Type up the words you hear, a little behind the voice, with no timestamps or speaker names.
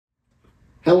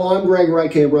Hello, I'm Greg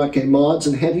Hrutkay of Hrutkay Mods,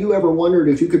 and have you ever wondered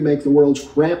if you could make the world's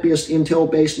crappiest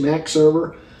Intel-based Mac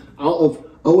server out of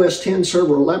OS X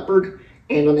server Leopard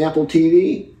and an Apple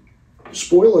TV?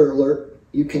 Spoiler alert,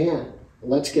 you can.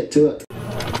 Let's get to it.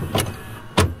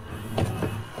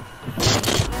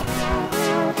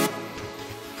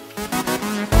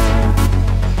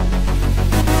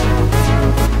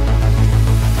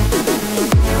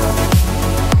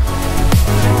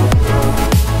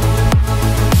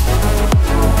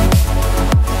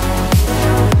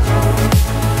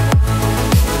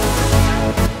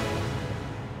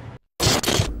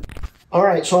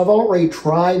 Alright, so I've already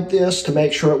tried this to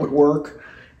make sure it would work,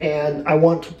 and I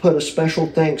want to put a special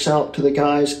thanks out to the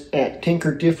guys at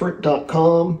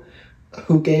tinkerdifferent.com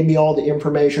who gave me all the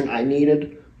information I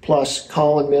needed, plus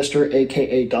Colin Mister,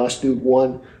 aka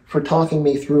DOSDude1, for talking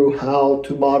me through how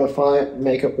to modify it and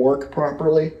make it work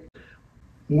properly.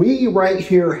 We right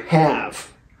here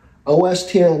have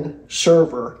OS X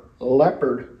server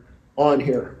Leopard on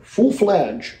here,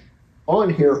 full-fledged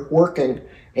on here, working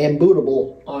and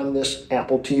bootable on this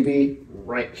Apple TV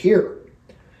right here.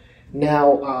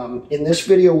 Now, in this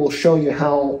video, we'll show you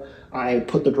how I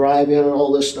put the drive in and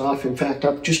all this stuff. In fact,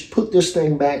 I've just put this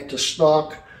thing back to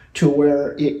stock to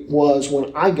where it was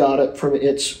when I got it from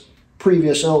its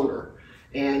previous owner.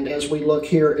 And as we look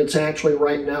here, it's actually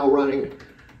right now running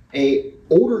an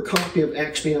older copy of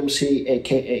XBMC,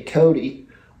 aka Kodi,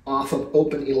 off of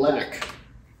OpenELEC.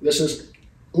 This is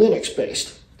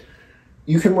Linux-based.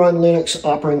 You can run Linux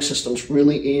operating systems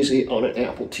really easy on an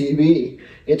Apple TV.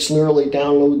 It's literally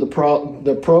download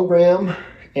the program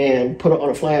and put it on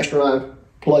a flash drive,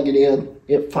 plug it in,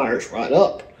 it fires right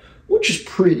up, which is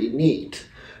pretty neat.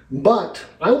 But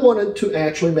I wanted to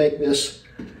actually make this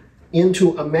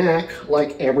into a Mac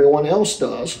like everyone else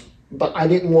does, but I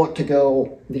didn't want to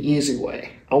go the easy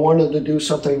way. I wanted to do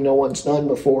something no one's done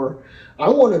before. I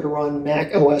wanted to run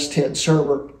Mac OS X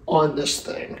server on this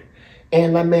thing.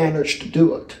 And I managed to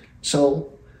do it.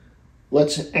 So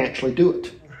let's actually do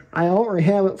it. I already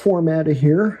have it formatted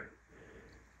here.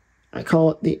 I call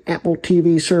it the Apple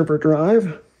TV server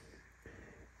drive.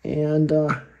 And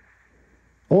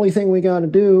only thing we got to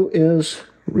do is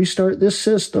restart this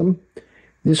system.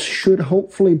 This should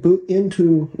hopefully boot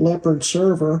into Leopard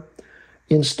server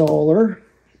installer.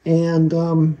 And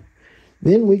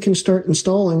then we can start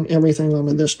installing everything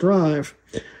onto this drive.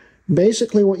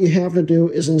 Basically, what you have to do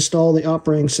is install the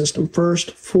operating system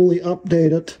first, fully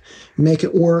update it, make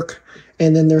it work,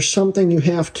 and then there's something you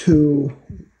have to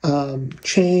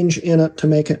change in it to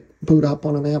make it boot up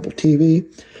on an Apple TV.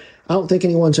 I don't think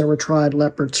anyone's ever tried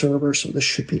Leopard server, so this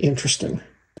should be interesting.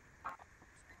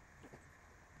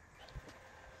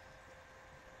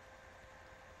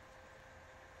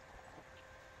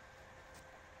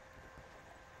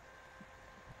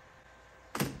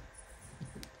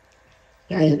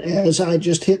 And as I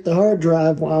just hit the hard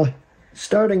drive while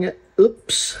starting it,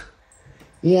 oops,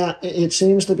 yeah, it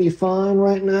seems to be fine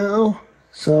right now.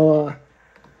 So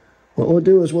what we'll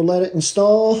do is we'll let it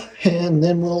install, and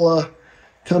then we'll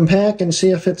come back and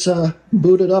see if it's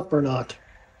booted up or not.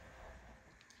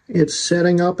 It's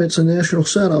setting up its initial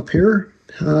setup here.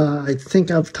 I think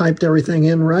I've typed everything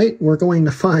in right. We're going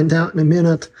to find out in a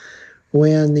minute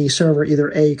when the server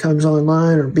either A comes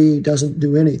online or B doesn't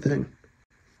do anything.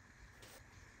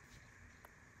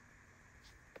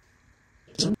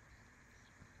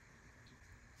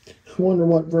 I wonder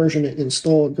what version it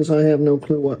installed, because I have no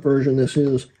clue what version this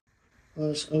is. I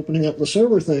was opening up the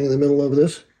server thing in the middle of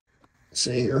this. Let's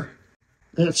see here.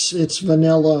 It's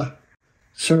vanilla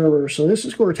server, so this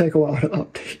is going to take a while to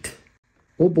update.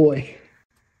 Oh boy.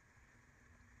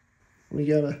 We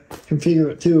gotta configure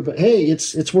it too, but hey,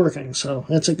 it's working, so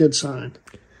that's a good sign.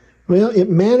 Well, it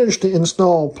managed to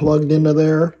install plugged into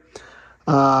there.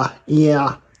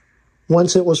 Yeah.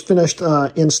 Once it was finished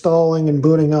installing and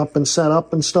booting up and set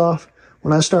up and stuff,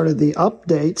 when I started the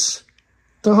updates,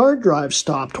 the hard drive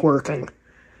stopped working.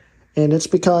 And it's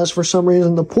because for some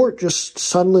reason the port just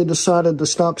suddenly decided to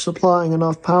stop supplying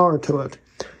enough power to it.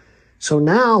 So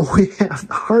now we have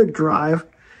the hard drive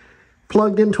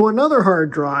plugged into another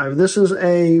hard drive. This is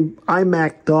a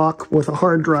iMac dock with a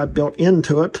hard drive built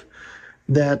into it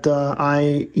that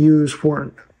I use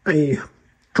for a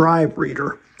drive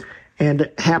reader. And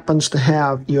it happens to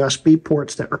have USB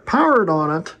ports that are powered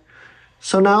on it.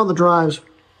 So now the drive's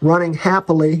running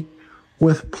happily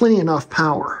with plenty enough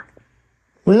power.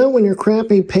 Well, when your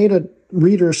crappy painted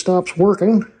reader stops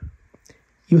working,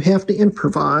 you have to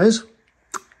improvise.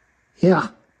 Yeah.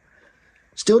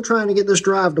 Still trying to get this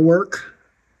drive to work.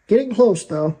 Getting close,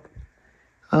 though.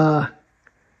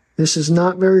 This is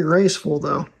not very graceful,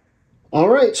 though. All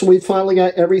right, so we finally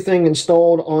got everything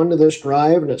installed onto this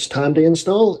drive, and it's time to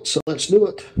install it, so let's do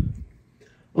it.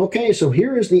 Okay, so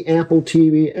here is the Apple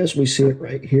TV as we see it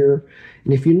right here.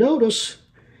 And if you notice,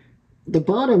 the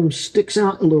bottom sticks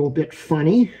out a little bit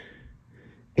funny,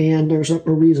 and there's a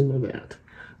reason to that.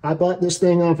 I bought this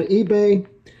thing off of eBay,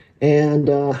 and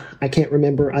I can't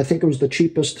remember. I think it was the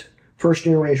cheapest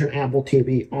first-generation Apple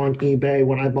TV on eBay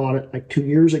when I bought it like 2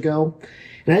 years ago.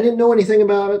 And I didn't know anything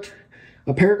about it.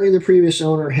 Apparently the previous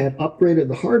owner had upgraded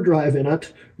the hard drive in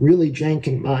it, really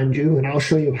janking, mind you, and I'll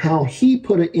show you how he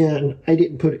put it in. I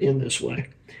didn't put it in this way.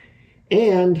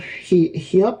 And he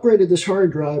upgraded this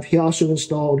hard drive. He also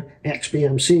installed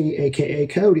XBMC, aka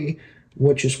Kodi,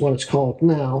 which is what it's called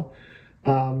now,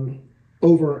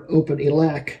 over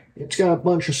OpenELEC. It's got a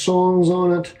bunch of songs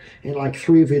on it and like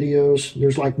 3 videos.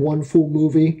 There's like 1 full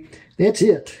movie. That's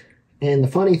it. And the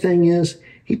funny thing is,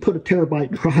 he put a terabyte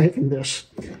drive in this.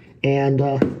 And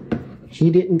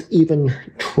he didn't even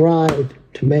try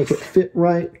to make it fit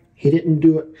right. He didn't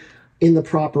do it in the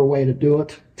proper way to do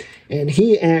it. And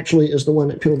he actually is the one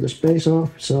that peeled this base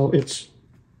off, so it's,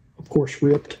 of course,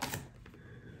 ripped.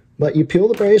 But you peel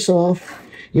the base off,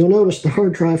 you'll notice the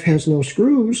hard drive has no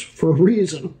screws for a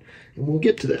reason, and we'll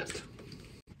get to that.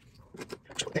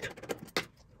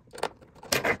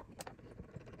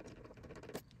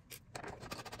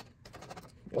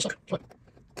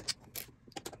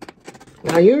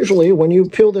 Now, usually when you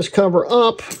peel this cover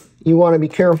up, you want to be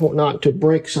careful not to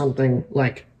break something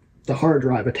like the hard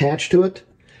drive attached to it.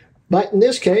 But in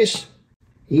this case,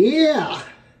 yeah,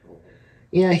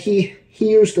 he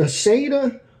used a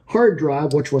SATA hard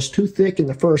drive, which was too thick in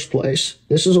the first place.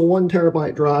 This is a 1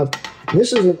 terabyte drive.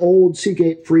 This is an old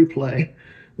Seagate FreePlay,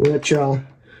 which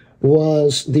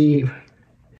was the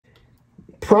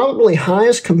probably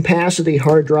highest capacity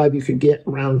hard drive you could get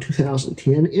around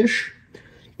 2010-ish.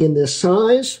 In this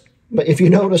size, but if you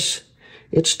notice,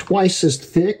 it's twice as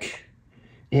thick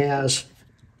as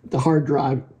the hard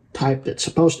drive type that's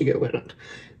supposed to go in it.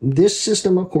 This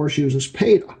system, of course, uses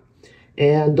PATA,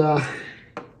 and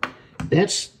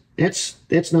that's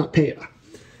not PATA.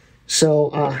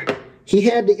 So he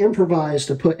had to improvise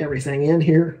to put everything in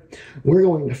here. We're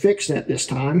going to fix that this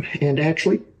time and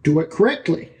actually do it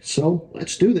correctly. So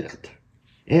let's do that.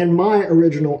 And my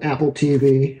original Apple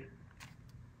TV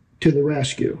to the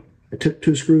rescue. I took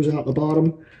 2 screws out the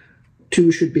bottom.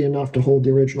 2 should be enough to hold the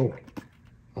original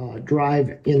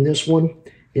drive in this one.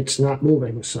 It's not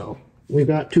moving, so we've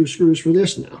got 2 screws for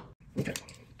this now. Okay.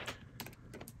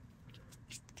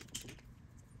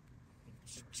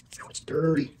 Oh, it's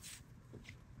dirty.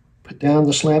 Put down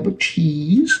the slab of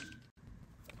cheese.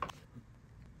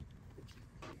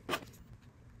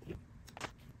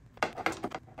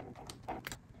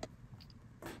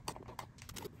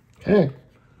 Okay.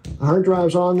 The hard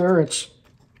drive's on there. I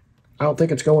don't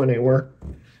think it's going anywhere.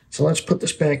 So let's put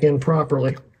this back in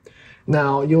properly.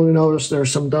 Now, you'll notice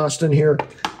there's some dust in here.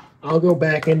 I'll go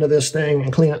back into this thing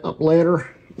and clean it up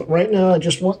later. But right now, I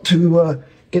just want to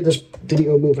get this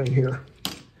video moving here.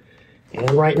 And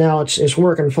right now, it's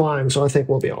working fine, so I think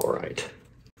we'll be all right.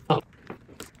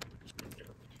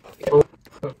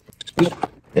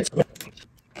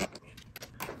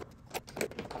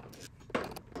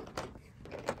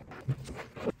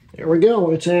 There we go.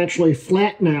 It's actually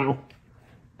flat now,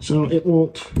 so it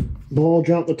won't bulge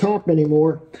out the top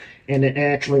anymore, and it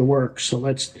actually works. So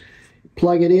let's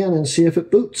plug it in and see if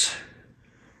it boots.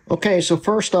 Okay, so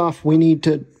first off, we need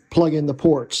to plug in the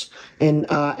ports. And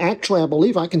actually, I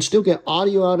believe I can still get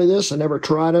audio out of this. I never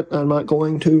tried it. I'm not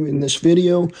going to in this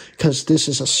video because this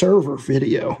is a server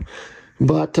video.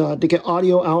 But to get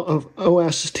audio out of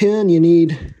OS 10, you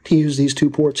need to use these 2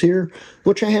 ports here,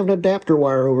 which I have an adapter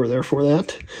wire over there for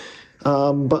that.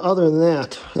 But other than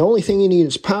that, the only thing you need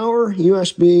is power,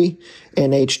 USB,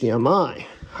 and HDMI.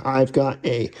 I've got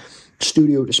a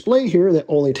studio display here that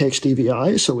only takes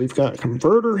DVI, so we've got a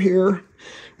converter here.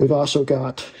 We've also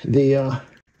got the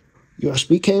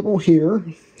USB cable here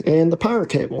and the power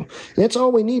cable. And that's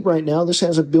all we need right now. This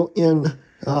has a built-in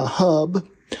hub,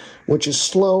 which is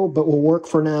slow, but will work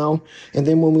for now. And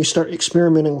then when we start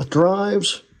experimenting with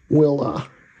drives, we'll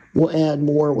add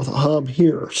more with a hub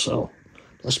here. So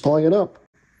let's plug it up.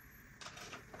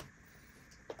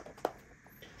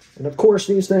 And of course,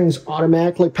 these things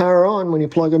automatically power on when you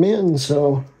plug them in.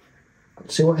 So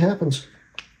let's see what happens.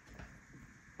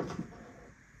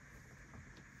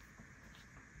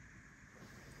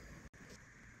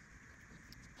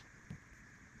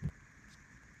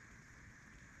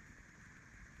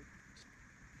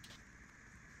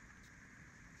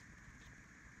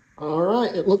 All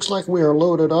right, it looks like we are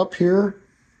loaded up here,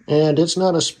 and it's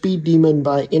not a speed demon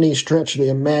by any stretch of the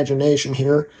imagination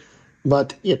here.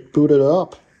 but it booted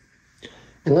up.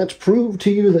 And let's prove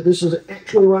to you that this is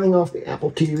actually running off the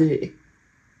Apple TV.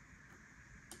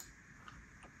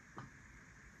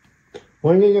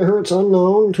 1 gigahertz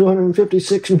unknown,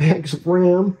 256 megs of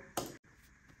RAM.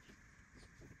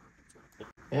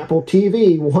 Apple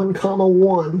TV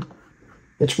 1,1.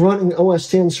 It's running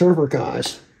OS X server,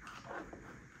 guys.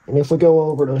 And if we go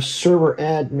over to server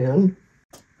admin,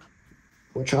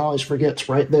 which I always forget's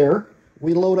right there,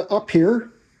 we load it up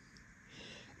here.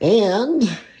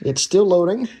 And it's still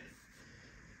loading.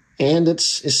 And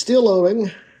it's still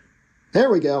loading. There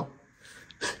we go.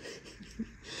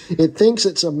 It thinks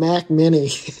it's a Mac Mini,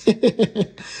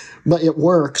 but it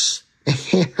works.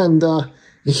 And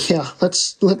yeah,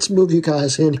 let's move you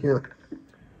guys in here.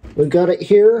 We've got it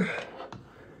here.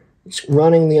 It's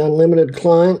running the unlimited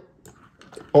client,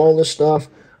 all this stuff.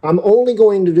 I'm only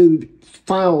going to do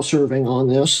file serving on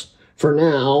this for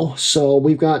now, so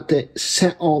we've got to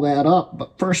set all that up.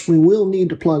 But first, we will need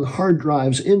to plug hard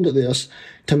drives into this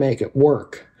to make it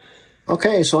work.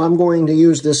 Okay, so I'm going to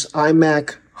use this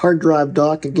iMac hard drive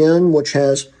dock again, which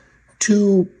has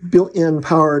 2 built-in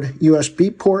powered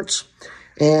USB ports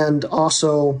and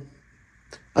also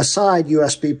a side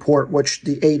USB port, which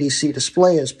the ADC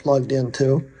display is plugged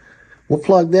into. We'll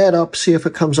plug that up, see if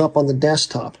it comes up on the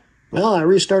desktop. Well, I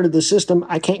restarted the system.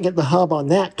 I can't get the hub on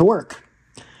that to work.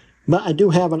 But I do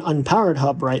have an unpowered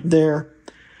hub right there.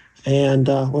 And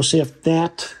we'll see if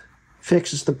that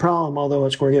fixes the problem, although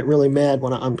it's going to get really mad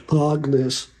when I unplug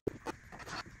this.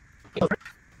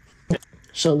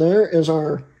 So there is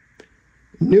our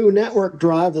new network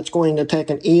drive that's going to take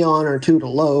an eon or two to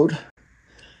load.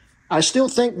 I still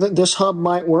think that this hub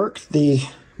might work. The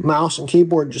mouse and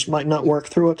keyboard just might not work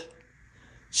through it.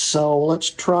 So let's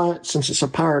try it, since it's a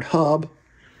powered hub.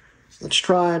 Let's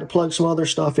try to plug some other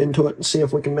stuff into it and see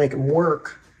if we can make them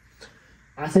work.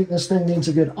 I think this thing needs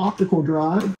a good optical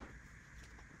drive.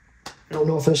 I don't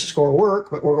know if this is going to work,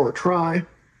 but we're going to try.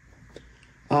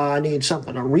 I need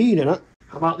something to read in it.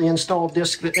 How about the installed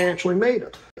disk that actually made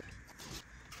it?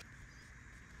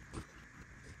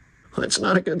 That's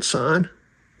not a good sign.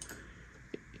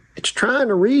 It's trying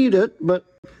to read it, but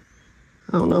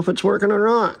I don't know if it's working or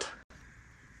not.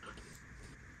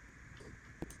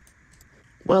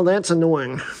 Well, that's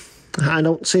annoying. I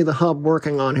don't see the hub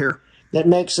working on here. That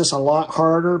makes this a lot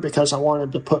harder because I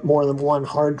wanted to put more than one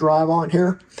hard drive on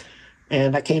here.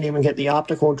 And I can't even get the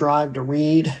optical drive to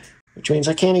read, which means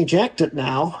I can't eject it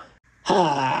now.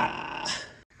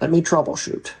 Let me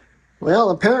troubleshoot. Well,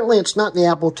 apparently it's not the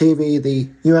Apple TV. The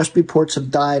USB ports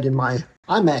have died in my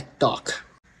iMac dock.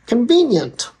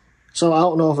 Convenient. So I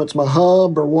don't know if it's my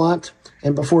hub or what.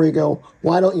 And before you go,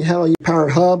 why don't you have a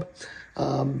powered hub?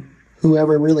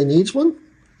 Whoever really needs one,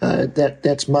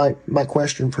 that's my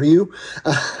question for you.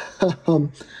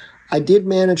 I did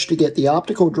manage to get the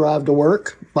optical drive to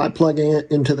work by plugging it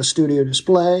into the studio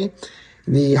display.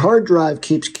 The hard drive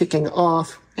keeps kicking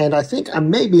off, and I think I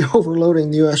may be overloading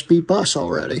the USB bus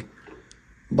already.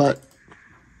 But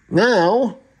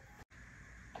now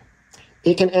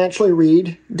it can actually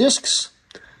read discs.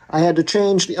 I had to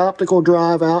change the optical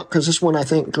drive out because this one I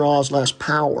think draws less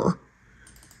power.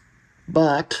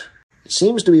 But it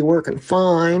seems to be working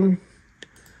fine.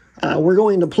 We're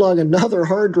going to plug another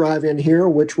hard drive in here,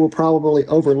 which will probably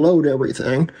overload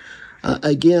everything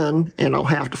again, and I'll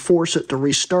have to force it to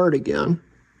restart again.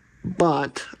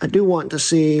 But I do want to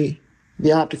see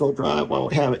the optical drive while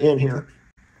we have it in here.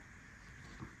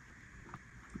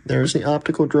 There's the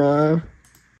optical drive.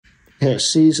 And it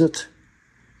sees it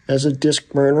as a disk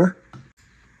burner.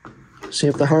 See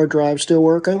if the hard drive's still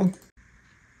working.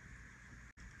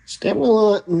 It's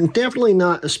definitely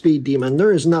not a speed demon.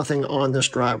 There is nothing on this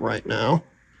drive right now.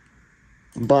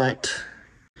 But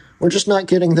we're just not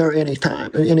getting there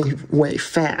anyway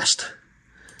fast.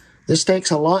 This takes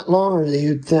a lot longer than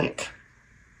you'd think.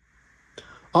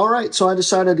 Alright, so I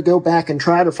decided to go back and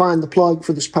try to find the plug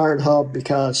for this powered hub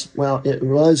because, well, it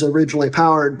was originally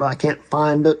powered, but I can't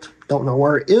find it. Don't know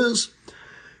where it is.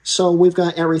 So we've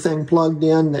got everything plugged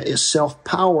in that is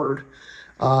self-powered,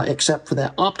 except for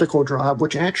that optical drive,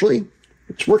 which actually,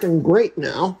 it's working great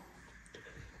now.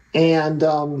 And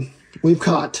we've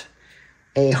got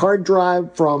a hard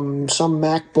drive from some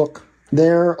MacBook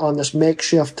there on this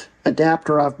makeshift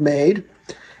adapter I've made.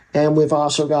 And we've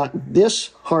also got this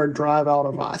hard drive out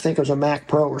of, I think it was a Mac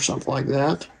Pro or something like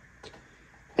that.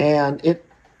 And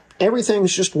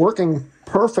everything's just working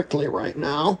perfectly right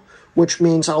now, which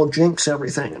means I'll jinx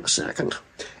everything in a second.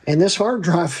 And this hard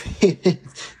drive,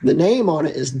 the name on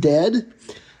it is dead.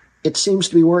 It seems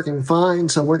to be working fine,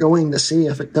 so we're going to see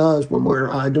if it does when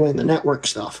we're doing the network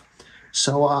stuff.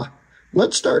 So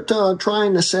let's start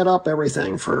trying to set up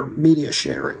everything for media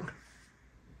sharing.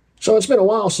 So it's been a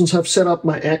while since I've set up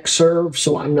my Xserve,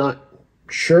 so I'm not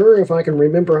sure if I can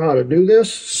remember how to do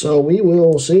this. So we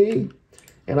will see.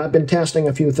 And I've been testing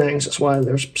a few things. That's why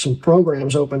there's some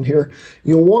programs open here.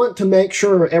 You'll want to make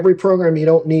sure every program you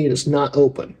don't need is not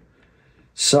open.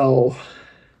 So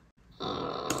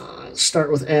let's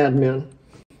start with admin.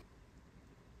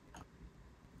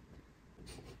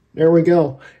 There we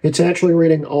go. It's actually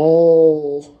reading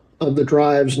all of the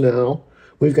drives now.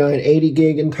 We've got an 80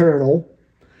 gig internal,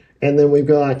 and then we've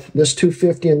got this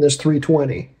 250 and this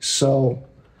 320. So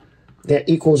that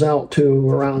equals out to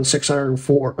around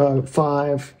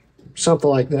 605, something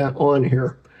like that on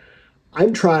here.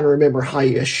 I'm trying to remember how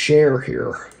you share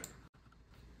here.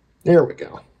 There we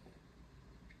go.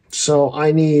 So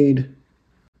I need,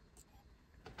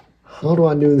 how do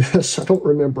I do this? I don't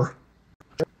remember.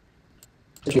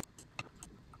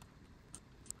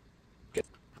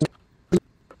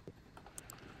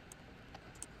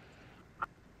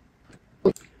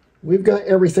 We've got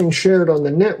everything shared on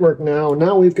the network now.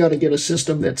 Now we've got to get a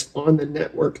system that's on the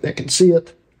network that can see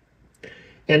it.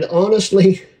 And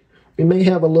honestly, we may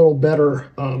have a little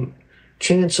better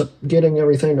chance of getting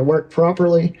everything to work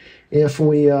properly if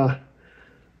we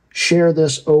share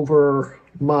this over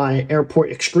my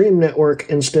Airport Extreme network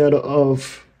instead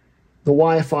of the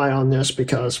Wi-Fi on this,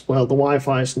 because, well, the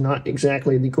Wi-Fi is not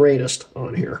exactly the greatest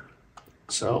on here.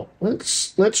 So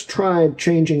let's try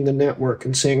changing the network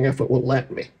and seeing if it will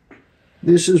let me.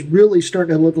 This is really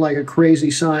starting to look like a crazy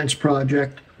science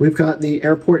project. We've got the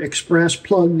Airport Express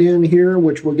plugged in here,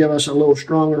 which will give us a little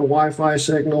stronger Wi-Fi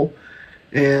signal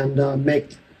and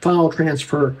make file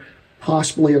transfer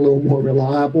possibly a little more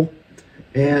reliable.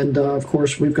 And of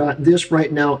course, we've got this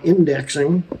right now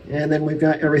indexing, and then we've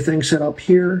got everything set up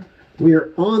here. We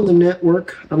are on the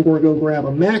network. I'm going to go grab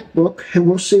a MacBook, and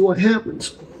we'll see what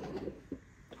happens.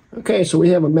 Okay, so we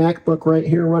have a MacBook right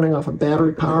here running off a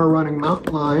battery power running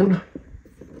Mountain Lion.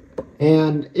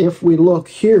 And if we look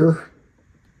here,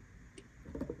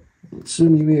 let's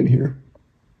zoom you in here.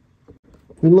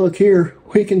 If we look here,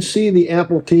 we can see the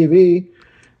Apple TV.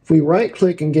 If we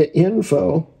right-click and get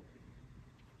info,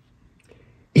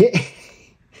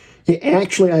 it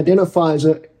actually identifies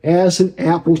it as an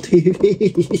Apple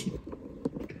TV.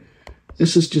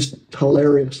 This is just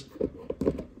hilarious.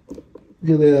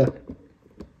 Look at that.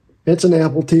 It's an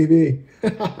Apple TV.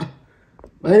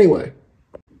 Anyway,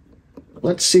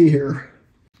 let's see here.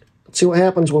 Let's see what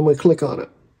happens when we click on it.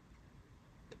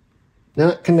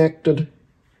 Not connected.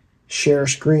 Share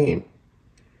screen.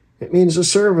 It means the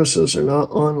services are not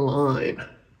online.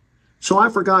 So I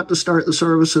forgot to start the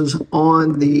services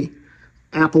on the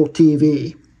Apple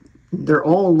TV. They're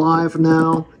all live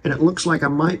now, and it looks like I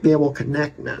might be able to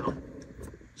connect now.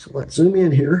 So let's zoom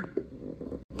in here.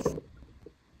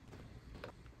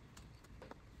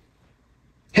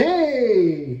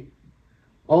 Hey!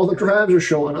 All the drives are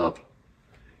showing up.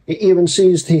 It even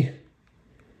sees the...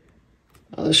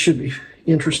 Oh, this should be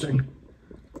interesting.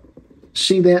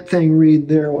 See that thing read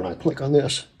there when I click on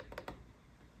this.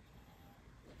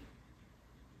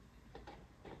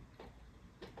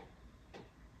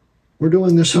 We're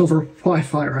doing this over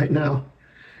Wi-Fi right now.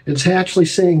 It's actually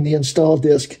saying the install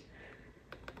disk.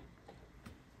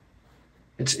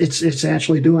 It's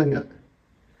actually doing it.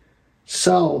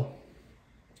 So,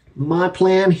 my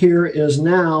plan here is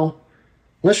now,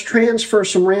 let's transfer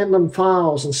some random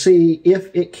files and see if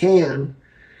it can,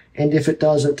 and if it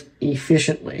does it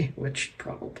efficiently, which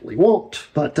probably won't,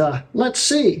 but let's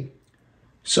see.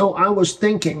 So I was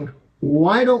thinking,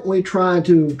 why don't we try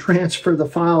to transfer the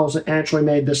files that actually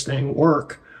made this thing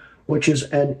work, which is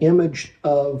an image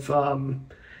of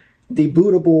the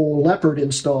bootable Leopard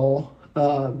install,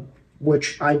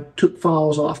 which I took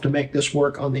files off to make this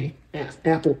work on the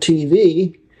Apple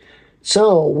TV.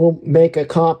 So we'll make a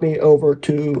copy over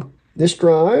to this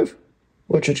drive,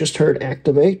 which I just heard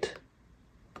activate.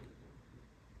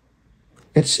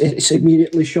 It's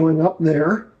immediately showing up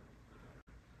there.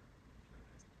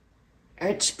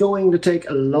 It's going to take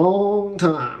a long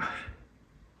time.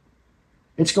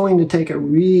 It's going to take a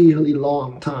really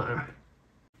long time.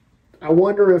 I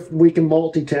wonder if we can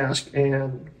multitask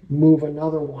and move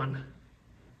another one.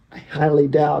 I highly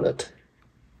doubt it.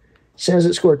 It says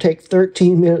it's going to take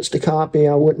 13 minutes to copy.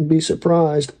 I wouldn't be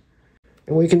surprised.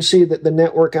 And we can see that the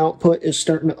network output is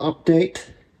starting to update.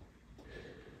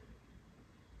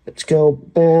 Let's go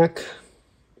back.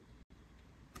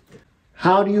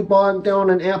 How do you bog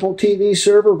down an Apple TV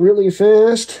server really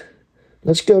fast?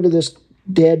 Let's go to this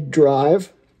dead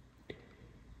drive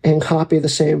and copy the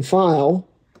same file.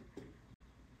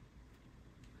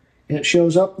 And it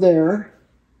shows up there.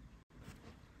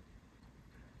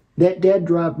 That dead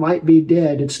drive might be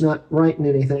dead. It's not writing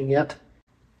anything yet.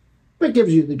 But it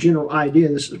gives you the general idea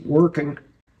this is working.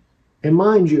 And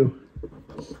mind you,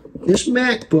 this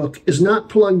MacBook is not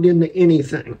plugged into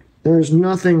anything. There's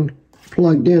nothing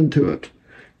plugged into it.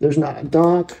 There's not a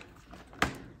dock.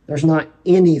 There's not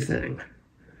anything.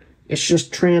 It's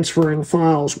just transferring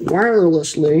files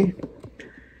wirelessly.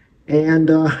 And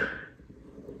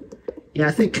yeah,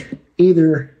 I think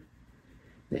either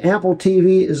the Apple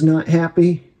TV is not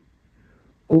happy,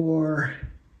 or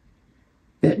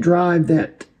that drive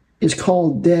that is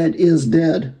called dead is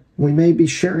dead. We may be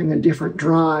sharing a different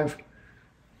drive,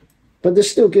 but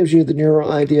this still gives you the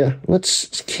general idea.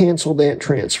 Let's cancel that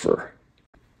transfer.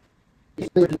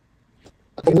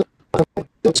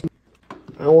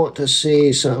 I want to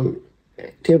see some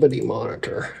activity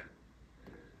monitor.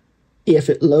 If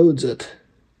it loads it.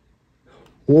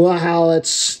 Wow,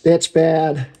 that's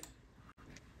bad.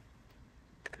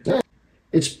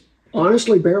 It's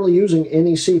honestly barely using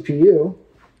any CPU.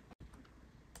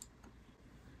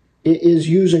 It is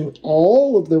using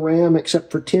all of the RAM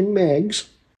except for 10 megs.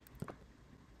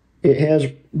 It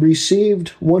has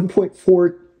received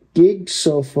 1.4 gigs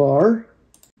so far.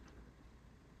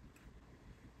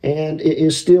 And it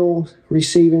is still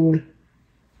receiving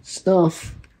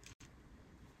stuff.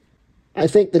 I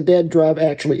think the dead drive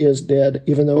actually is dead,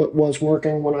 even though it was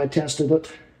working when I tested it.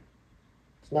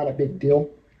 It's not a big deal.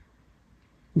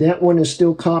 That one is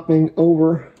still copying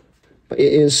over, but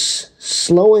it is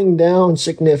slowing down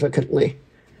significantly,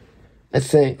 I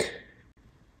think.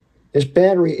 This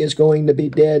battery is going to be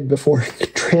dead before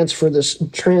it transfers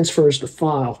the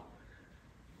file.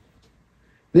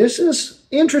 This is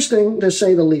interesting, to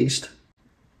say the least.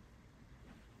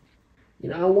 You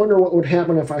know, I wonder what would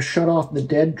happen if I shut off the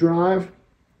dead drive,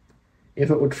 if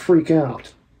it would freak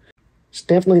out. It's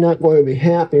definitely not going to be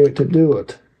happy to do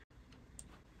it.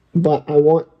 But I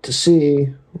want to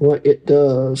see what it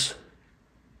does.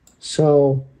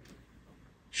 So,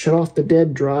 shut off the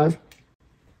dead drive.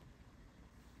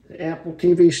 The Apple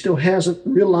TV still hasn't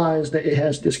realized that it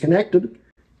has disconnected.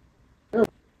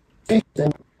 Okay,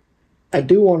 then I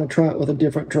do want to try it with a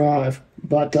different drive,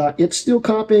 but it's still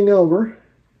copying over.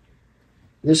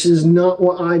 This is not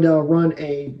what I'd run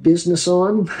a business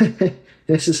on.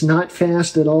 This is not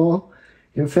fast at all.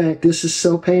 In fact, this is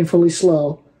so painfully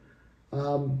slow.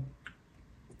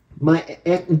 My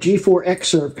G4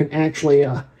 Xserve can actually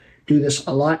do this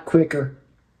a lot quicker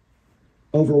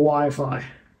over Wi-Fi.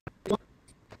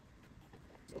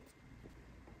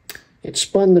 It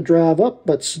spun the drive up,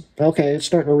 but okay, it's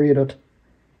starting to read it.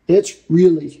 It's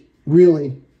really,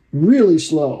 really, really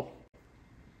slow.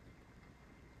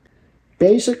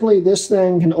 Basically, this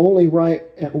thing can only write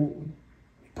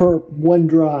per one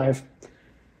drive.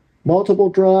 Multiple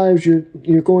drives,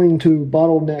 you're going to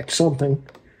bottleneck something.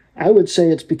 I would say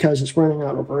it's because it's running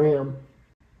out of RAM.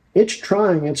 It's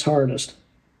trying its hardest.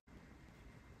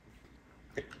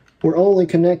 We're only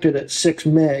connected at 6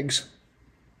 megs.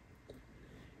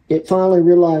 It finally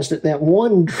realized that that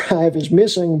one drive is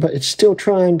missing, but it's still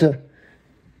trying to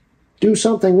do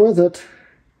something with it.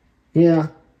 Yeah.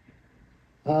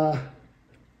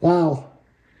 Wow.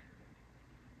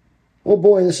 Oh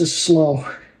boy, this is slow.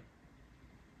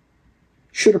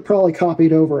 Should have probably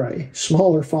copied over a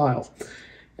smaller file.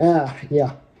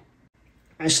 Yeah.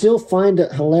 I still find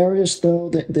it hilarious, though,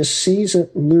 that this sees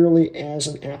it literally as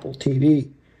an Apple TV.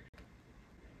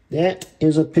 That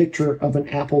is a picture of an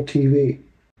Apple TV.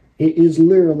 It is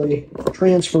literally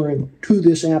transferring to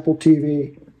this Apple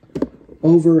TV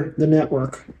over the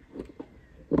network.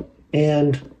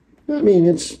 And, I mean,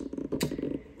 it's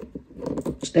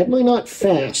definitely not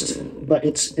fast, but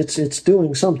it's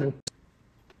doing something.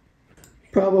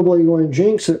 Probably going to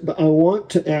jinx it, but I want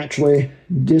to actually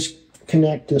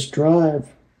disconnect this drive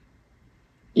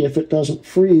if it doesn't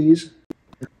freeze.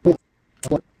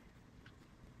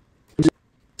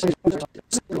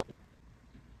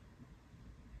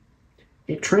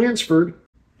 It transferred.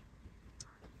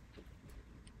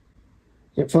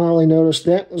 It finally noticed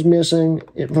that was missing.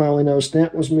 It finally noticed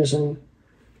that was missing.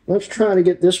 Let's try to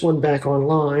get this one back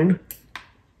online.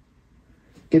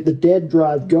 Get the dead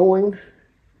drive going.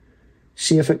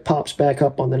 See if it pops back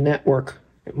up on the network.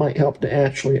 It might help to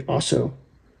actually also.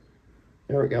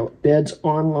 There we go. Dead's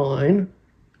online.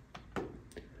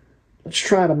 Let's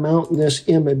try to mount this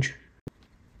image.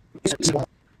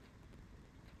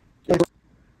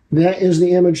 That is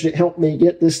the image that helped me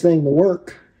get this thing to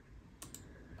work.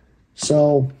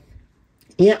 So,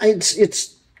 yeah,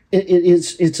 it's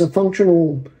a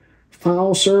functional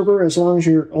file server as long as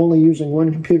you're only using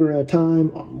one computer at a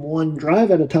time on one drive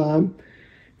at a time.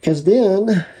 Because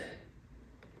then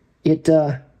it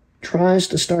tries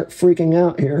to start freaking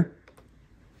out here.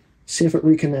 See if it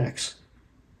reconnects.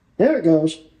 There it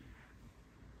goes.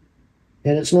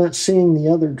 And it's not seeing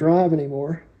the other drive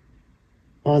anymore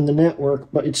on the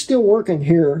network, but it's still working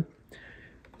here.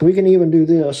 We can even do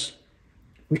this.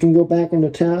 We can go back into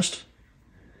test,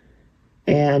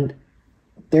 and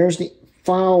there's the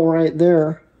file right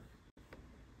there.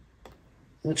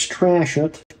 Let's trash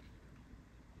it.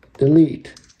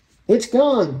 Delete. It's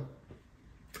gone.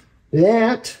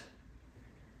 That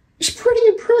is pretty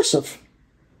impressive.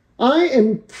 I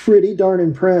am pretty darn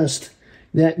impressed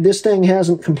that this thing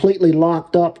hasn't completely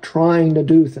locked up trying to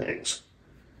do things.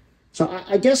 So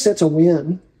I guess that's a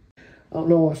win. I don't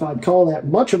know if I'd call that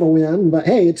much of a win, but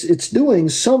hey, it's doing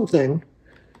something.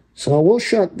 So we'll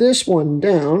shut this one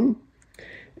down,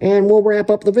 and we'll wrap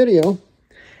up the video.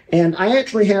 And I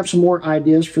actually have some more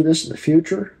ideas for this in the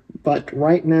future, but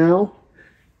right now,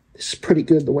 this is pretty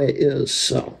good the way it is,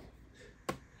 so.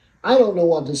 I don't know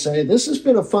what to say. This has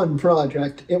been a fun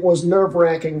project. It was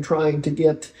nerve-wracking trying to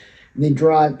get the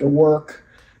drive to work.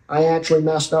 I actually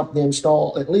messed up the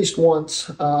install at least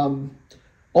once.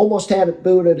 Almost had it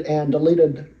booted and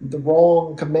deleted the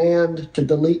wrong command to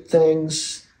delete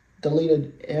things.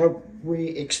 Deleted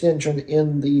every extension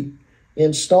in the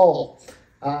install.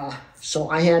 So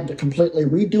I had to completely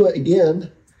redo it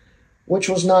again, which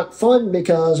was not fun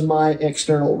because my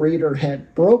external reader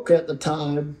had broke at the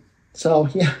time. So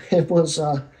yeah, it was,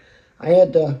 I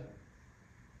had to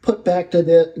put back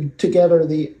together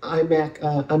the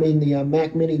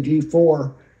Mac Mini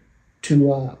G4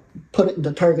 to put it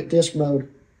into target disk mode,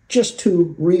 just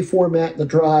to reformat the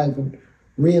drive and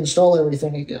reinstall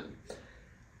everything again.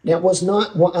 That was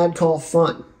not what I'd call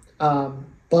fun,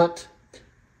 but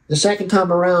the second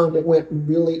time around it went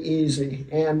really easy,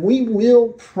 and we will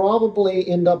probably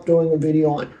end up doing a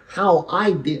video on how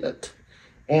I did it.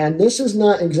 And this is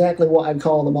not exactly what I'd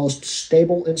call the most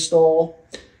stable install.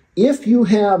 If you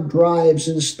have drives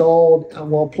installed,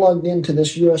 plugged into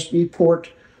this USB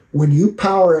port, when you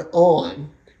power it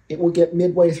on, it will get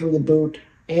midway through the boot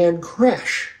and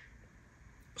crash.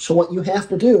 So what you have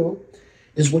to do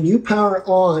is when you power it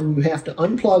on, you have to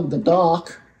unplug the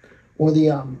dock or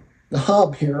the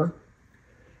hub here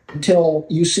until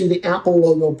you see the Apple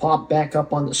logo pop back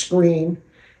up on the screen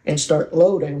and start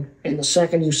loading. And the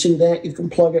second you see that, you can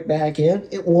plug it back in.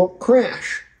 It won't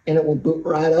crash, and it will boot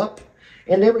right up,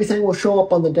 and everything will show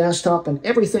up on the desktop, and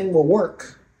everything will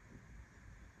work,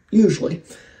 usually.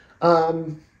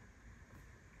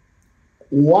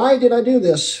 Why did I do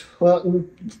this? Well,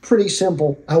 pretty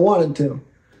simple. I wanted to.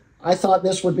 I thought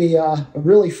this would be a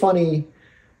really funny,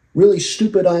 really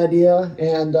stupid idea,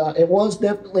 and it was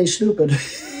definitely stupid.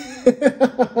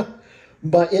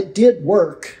 But it did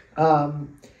work,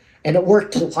 and it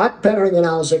worked a lot better than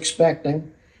I was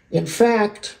expecting. In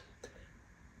fact,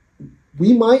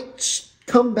 we might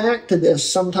come back to this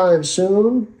sometime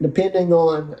soon, depending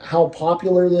on how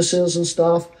popular this is and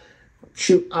stuff.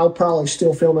 Shoot, I'll probably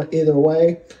still film it either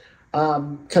way,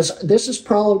 because this has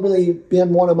probably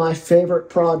been one of my favorite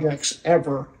projects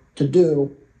ever to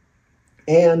do.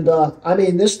 And I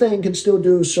mean, this thing can still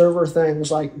do server things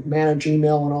like manage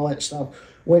email and all that stuff,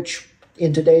 which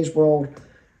in today's world,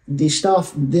 the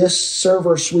stuff this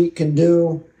server suite can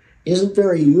do isn't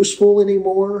very useful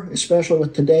anymore, especially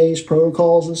with today's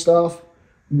protocols and stuff.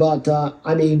 But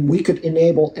I mean, we could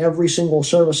enable every single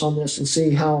service on this and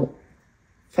see how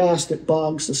fast it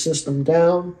bogs the system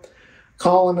down.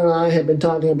 Colin and I had been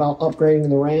talking about upgrading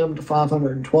the RAM to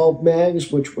 512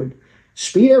 megs, which would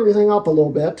speed everything up a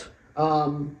little bit.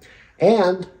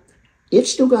 And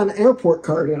it's still got an airport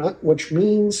card in it, which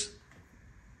means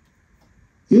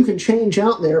you can change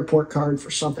out the airport card for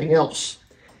something else.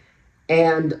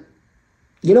 And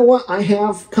you know what I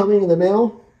have coming in the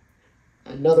mail?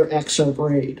 Another Xserve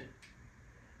RAID,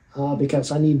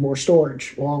 because I need more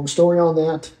storage. Long story on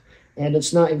that. And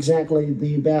it's not exactly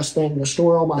the best thing to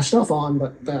store all my stuff on,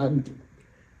 but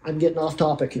I'm getting off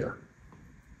topic here.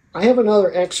 I have another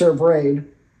Xserve RAID.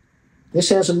 This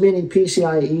has a mini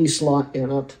PCIe slot in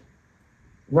it.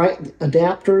 Right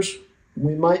adapters,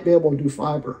 we might be able to do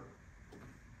fiber.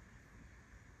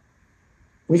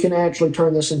 We can actually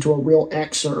turn this into a real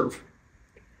Xserve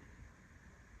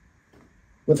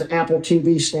with an Apple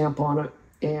TV stamp on it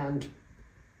and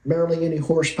barely any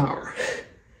horsepower.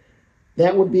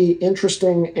 That would be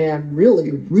interesting and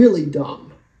really, really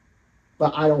dumb,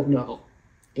 but I don't know.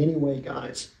 Anyway,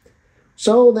 guys,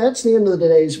 so that's the end of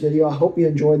today's video. I hope you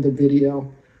enjoyed the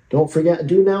video. Don't forget, I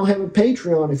do now have a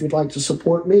Patreon if you'd like to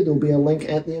support me. There'll be a link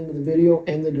at the end of the video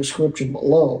and the description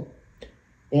below.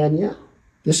 And yeah,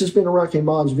 this has been a Hrutkay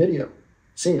Mods video.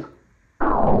 See ya.